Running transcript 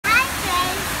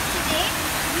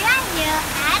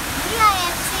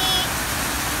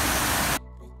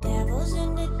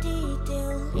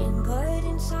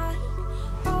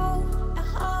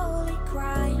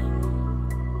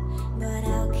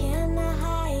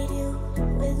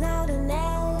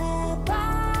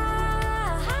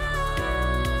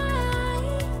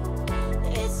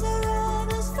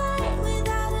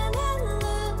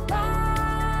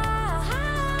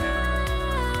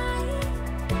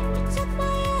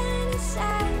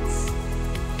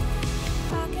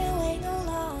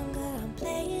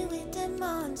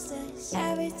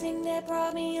that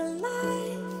brought me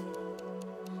alive.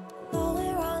 Though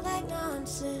we're all like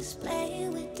monsters,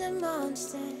 playing with the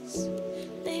monsters.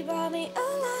 They brought me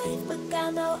alive, but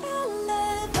got no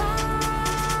alibi.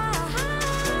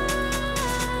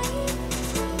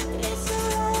 It's a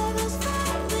lover's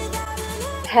fight without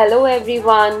an. Hello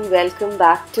everyone, welcome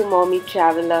back to Mommy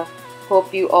Traveler.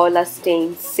 Hope you all are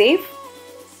staying safe.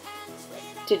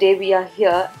 Today we are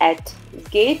here at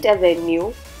Gate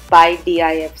Avenue by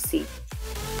Difc.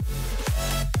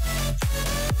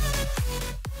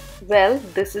 Well,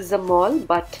 this is a mall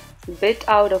but bit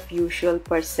out of usual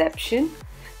perception.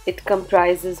 It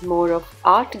comprises more of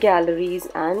art galleries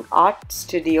and art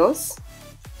studios.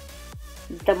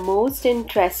 The most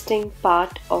interesting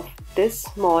part of this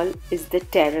mall is the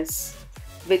terrace,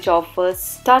 which offers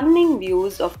stunning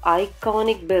views of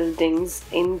iconic buildings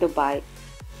in Dubai.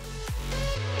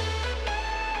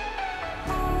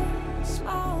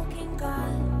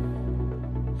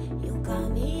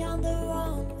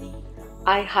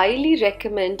 I highly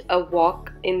recommend a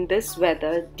walk in this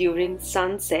weather during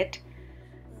sunset,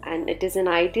 and it is an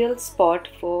ideal spot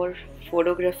for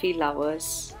photography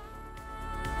lovers.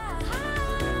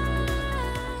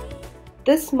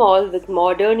 This mall with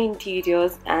modern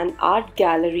interiors and art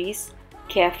galleries,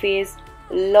 cafes,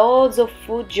 loads of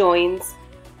food joints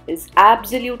is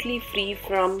absolutely free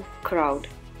from crowd.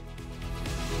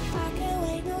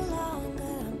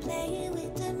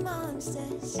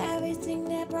 Everything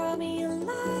that brought me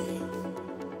alive.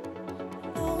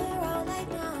 Oh, we're all like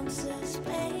monsters,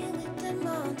 playing with the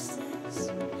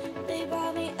monsters. They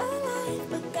brought me alive,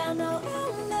 but got no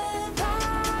alibi.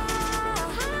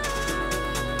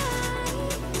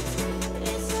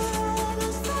 It's a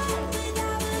lover's fight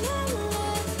without an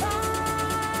alibi.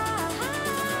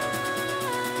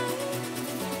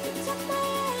 You took my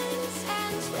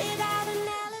hands without an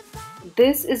alibi.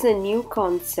 This is a new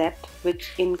concept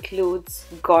which includes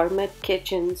gourmet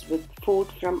kitchens with food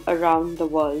from around the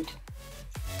world.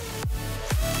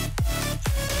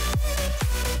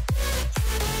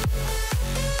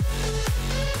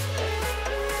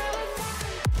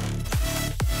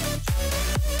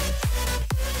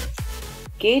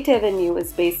 Gate Avenue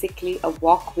is basically a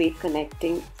walkway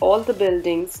connecting all the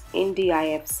buildings in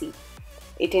Difc.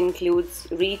 It includes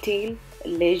retail,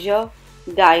 leisure,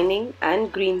 dining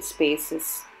and green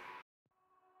spaces.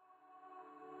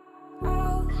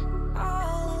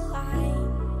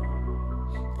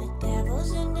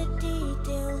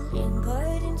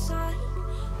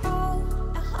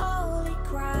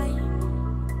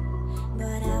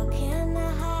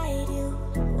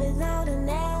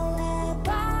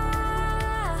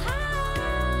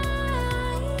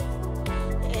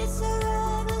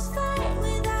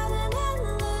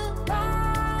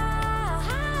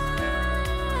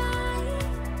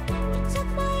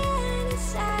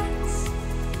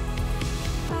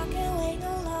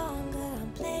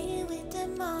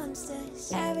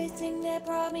 Everything that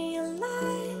brought me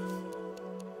alive.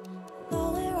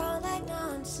 Though we're all like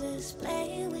monsters,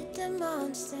 playing with the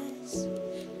monsters.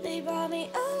 They brought me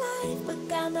alive, but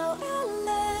got no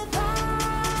alibi.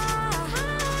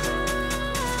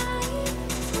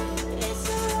 It's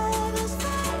a lover's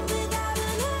fight without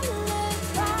an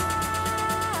alibi.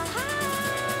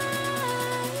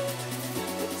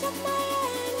 You took my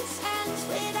hands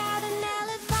without an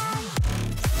alibi.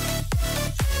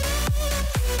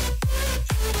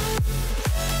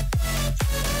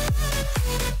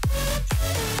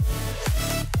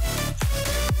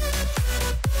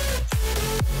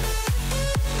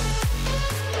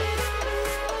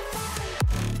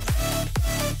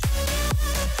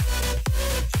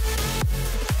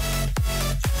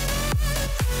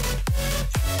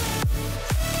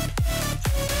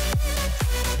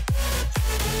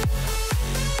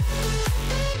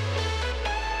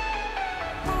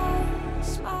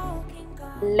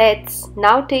 Let's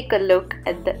now take a look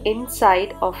at the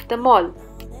inside of the mall.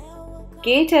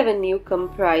 Gate Avenue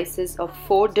comprises of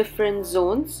 4 different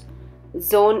zones.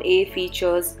 Zone A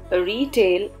features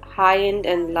retail, high-end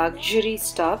and luxury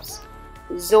stuffs.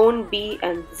 Zone B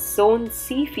and Zone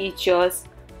C features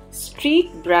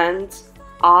street brands,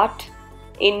 art,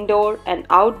 indoor and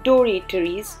outdoor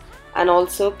eateries, and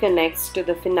also connects to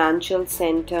the financial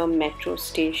center metro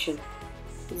station.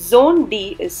 Zone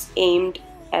D is aimed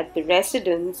at the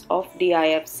residents of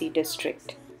Difc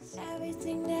district.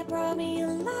 Everything that brought me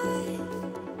alive.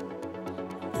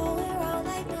 Oh, we're all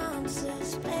like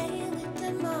monsters, playing with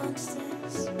the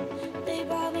monsters. They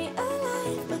brought me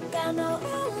alive, but got no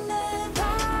alibi.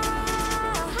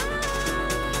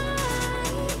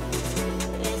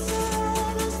 It's a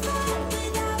lover's fight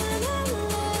without an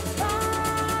alibi.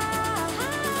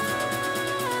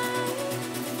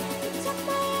 You took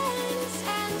my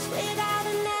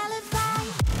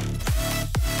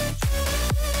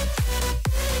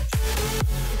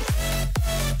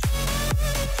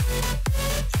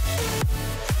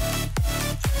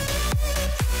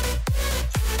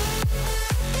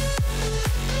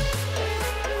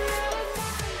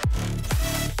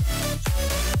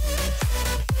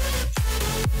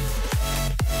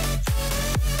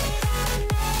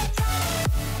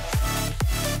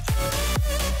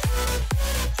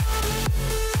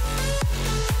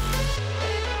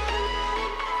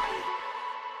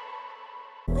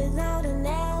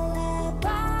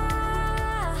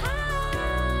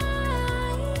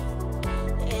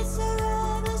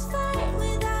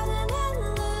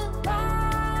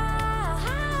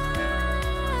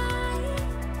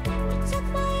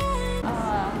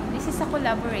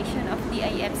collaboration of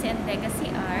DIFC and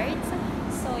Legacy Arts.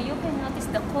 So you can notice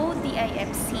the code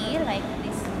DIFC like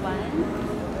this one.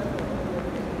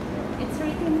 It's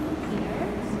written here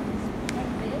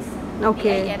like this.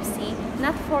 Okay. DIFC,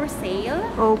 not for sale.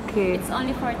 Okay. It's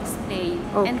only for display.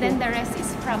 Okay. And then the rest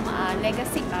is from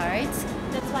Legacy Arts.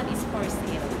 That one is for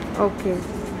sale. Okay.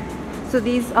 So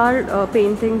these are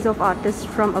paintings of artists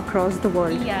from across the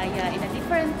world. Yeah, in a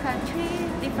different country,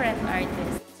 different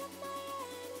artists.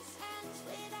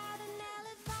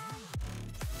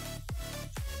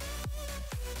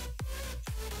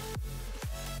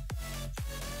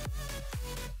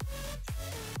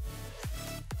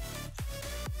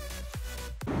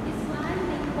 This one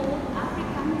they call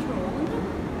African throne.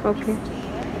 Okay. These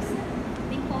chairs,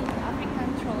 they call African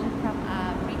throne from a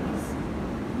British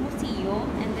museum,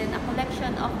 and then a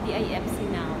collection of the IFC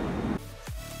now.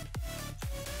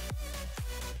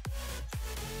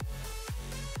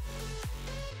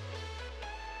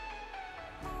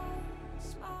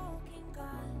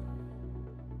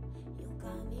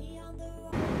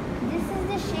 This is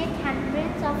the shake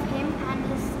handprints of him and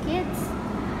his kids.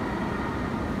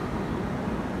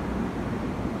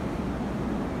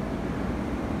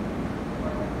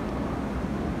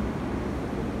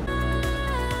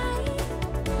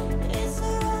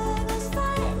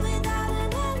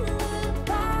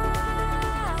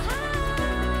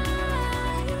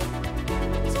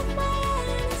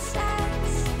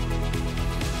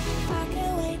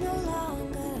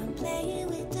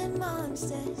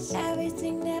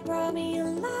 Everything that brought me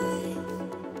alive.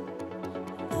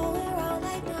 Oh, we're all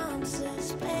like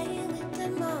monsters, playing with the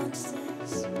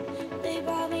monsters. They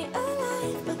brought me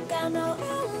alive, but got no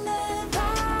alibi.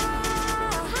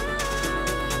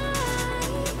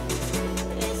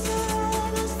 It's a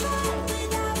lover's fight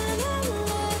without an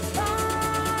alibi.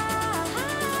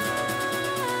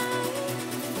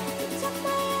 Took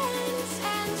my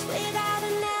hands without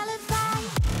an alibi.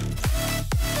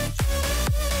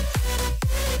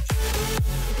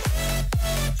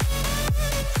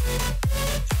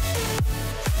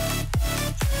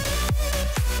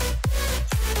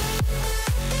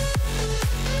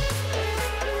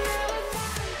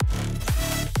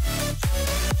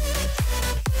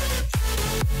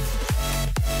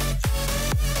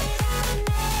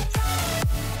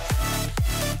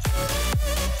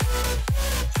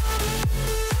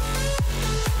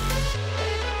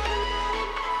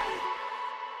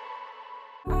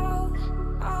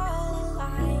 All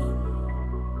alive.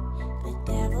 The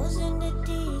devil's in the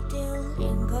detail,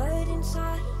 lingered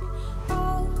inside.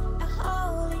 Oh, a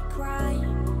holy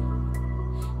crime.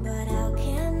 But how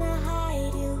can I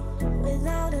hide you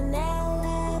without an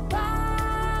alibi?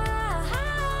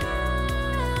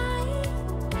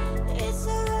 It's a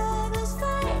lover's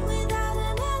fight without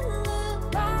an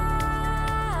alibi.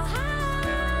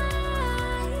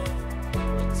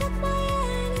 You took my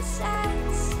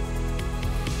innocence.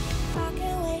 I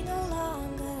can't wait no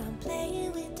longer. I'm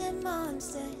playing with the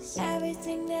monsters.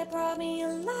 Everything that brought me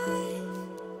alive.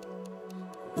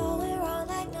 Oh, we're all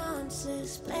like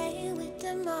monsters, playing with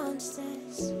the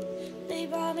monsters. They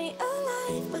brought me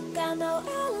alive, but got no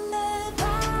alibi.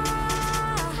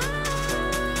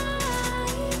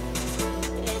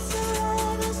 It's a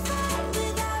lover's fight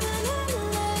without an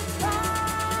alibi.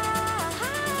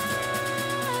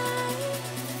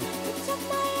 You took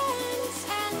my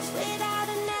innocence without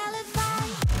an alibi.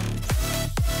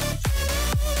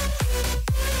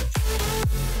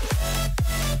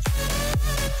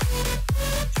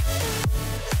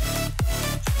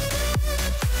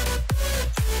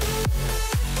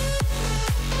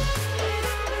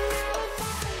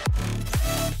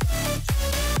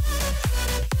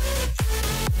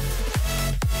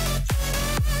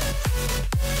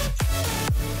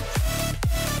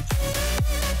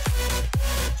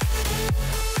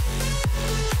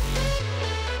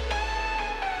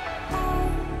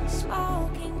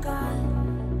 Smoking gun,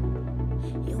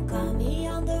 you got me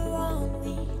on the run.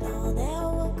 We know that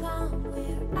will come.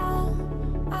 We're out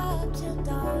up till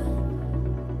dawn.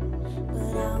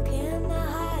 But how can I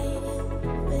hide you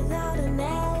without an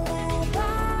alibi?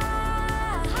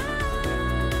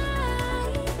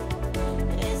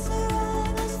 It's a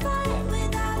lover's fight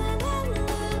without an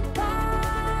alibi.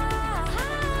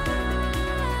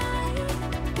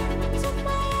 Took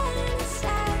my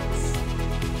innocence.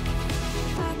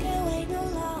 I can't wait no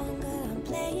longer. I'm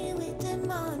playing with the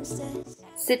monsters.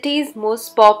 City's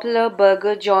most popular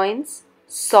burger joints,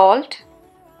 Salt,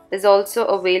 is also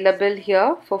available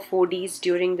here for foodies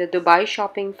during the Dubai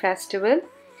Shopping Festival.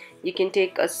 You can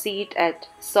take a seat at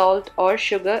Salt or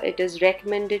Sugar. It is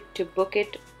recommended to book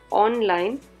it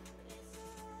online.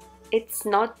 It's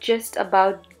not just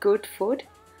about good food,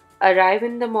 Arrive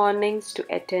in the mornings to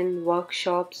attend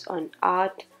workshops on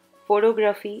art,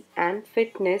 photography, and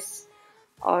fitness,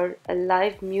 or a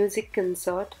live music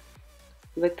concert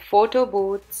with photo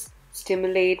booths,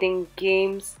 stimulating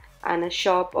games, and a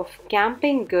shop of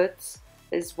camping goods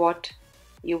is what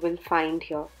you will find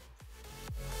here.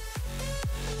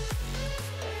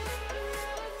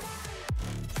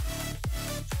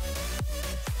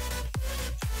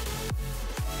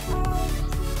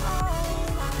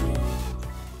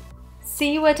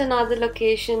 See you at another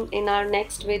location in our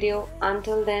next video.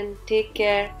 Until then, take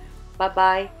care. Bye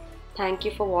bye. Thank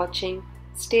you for watching.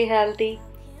 Stay healthy,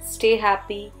 stay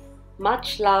happy.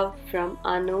 Much love from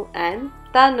Anu and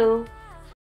Tanu.